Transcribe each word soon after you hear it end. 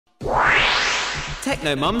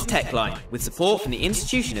Techno Mum's Tech Line, with support from the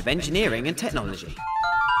Institution of Engineering and Technology.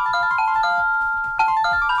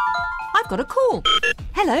 I've got a call.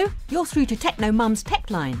 Hello, you're through to Techno Mum's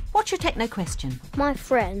Tech Line. What's your techno question? My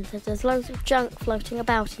friend says there's loads of junk floating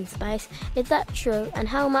about in space. Is that true, and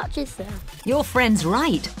how much is there? Your friend's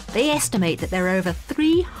right. They estimate that there are over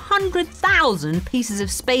 300,000 pieces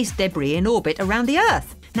of space debris in orbit around the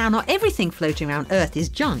Earth. Now, not everything floating around Earth is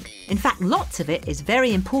junk. In fact, lots of it is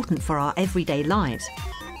very important for our everyday lives.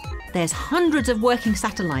 There's hundreds of working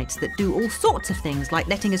satellites that do all sorts of things, like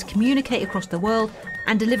letting us communicate across the world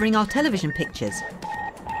and delivering our television pictures.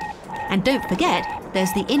 And don't forget,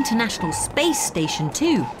 there's the International Space Station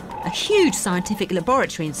too, a huge scientific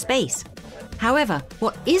laboratory in space. However,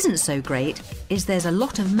 what isn't so great is there's a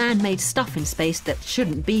lot of man-made stuff in space that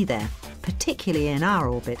shouldn't be there, particularly in our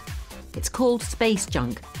orbit. It's called space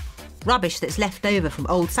junk. Rubbish that's left over from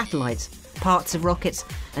old satellites, parts of rockets,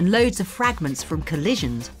 and loads of fragments from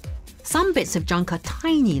collisions. Some bits of junk are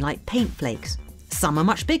tiny, like paint flakes. Some are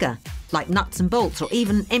much bigger, like nuts and bolts or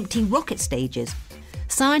even empty rocket stages.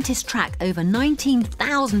 Scientists track over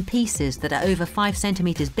 19,000 pieces that are over 5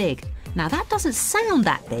 centimetres big. Now that doesn't sound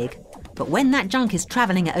that big, but when that junk is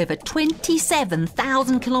travelling at over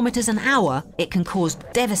 27,000 kilometres an hour, it can cause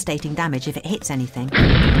devastating damage if it hits anything.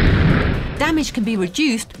 Damage can be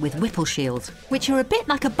reduced with Whipple shields, which are a bit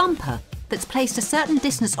like a bumper that's placed a certain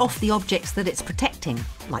distance off the objects that it's protecting,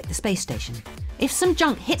 like the space station. If some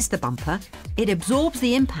junk hits the bumper, it absorbs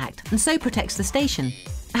the impact and so protects the station.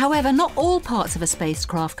 However, not all parts of a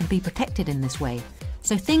spacecraft can be protected in this way,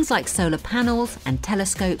 so things like solar panels and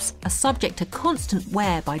telescopes are subject to constant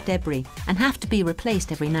wear by debris and have to be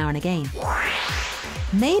replaced every now and again.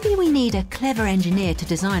 Maybe we need a clever engineer to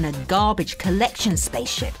design a garbage collection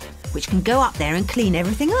spaceship, which can go up there and clean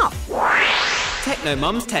everything up. Techno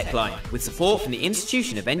Mum's Tech Line, with support from the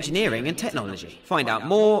Institution of Engineering and Technology. Find out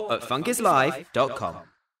more at funkislive.com.